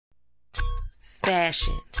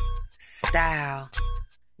fashion, style,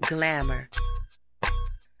 glamour.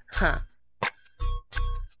 Huh.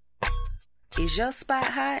 Is your spot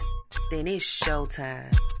hot? Then it's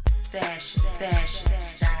showtime. Fashion, fashion,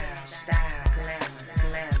 style,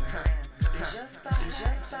 glamour. Huh. Is your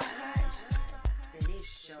spot hot? Then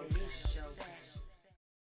it's showtime.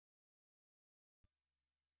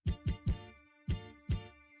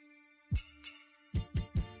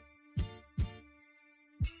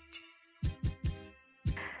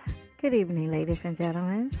 Good evening, ladies and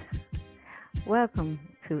gentlemen. Welcome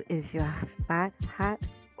to Is Your Spot Hot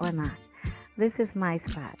or Not? This is my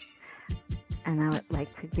spot, and I would like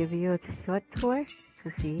to give you a short tour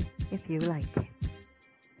to see if you like it.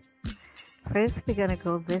 First, we're going to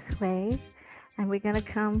go this way, and we're going to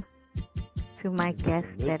come to my guest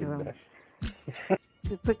bedroom.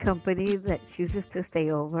 Super company that chooses to stay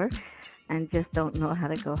over and just don't know how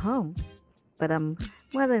to go home. But I'm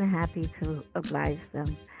more than happy to oblige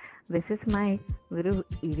them. This is my little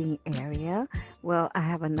eating area. Well, I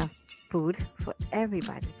have enough food for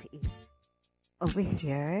everybody to eat. Over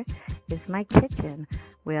here is my kitchen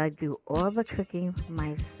where I do all the cooking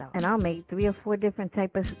myself. And I'll make 3 or 4 different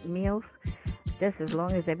types of meals just as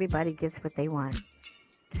long as everybody gets what they want.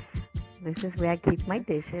 This is where I keep my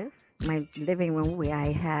dishes. My living room where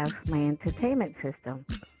I have my entertainment system.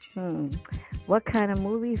 What kind of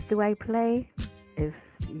movies do I play? Is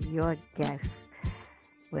your guess.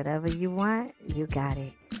 Whatever you want, you got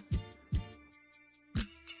it.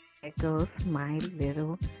 There goes my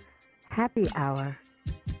little happy hour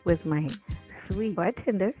with my sweet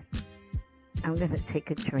bartender. I'm going to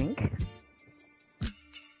take a drink.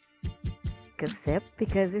 Take a sip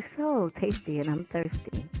because it's so tasty and I'm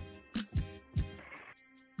thirsty.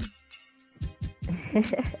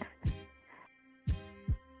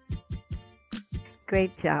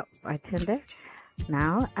 Great job, bartender.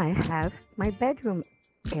 Now I have my bedroom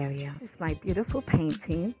area. It's my beautiful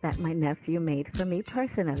painting that my nephew made for me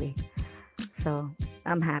personally. So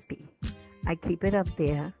I'm happy. I keep it up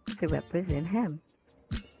there to represent him.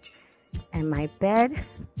 And my bed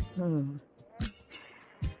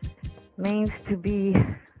means to be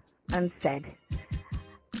unsaid.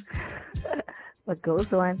 What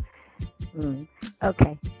goes on?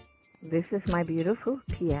 Okay, this is my beautiful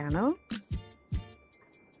piano.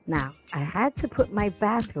 Now, I had to put my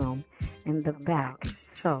bathroom in the back.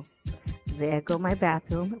 So, there go my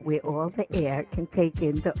bathroom where all the air can take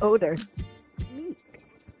in the odor.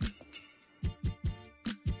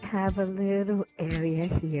 I have a little area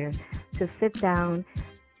here to sit down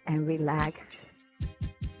and relax.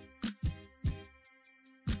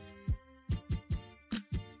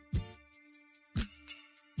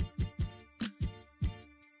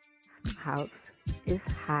 House is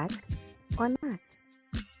hot.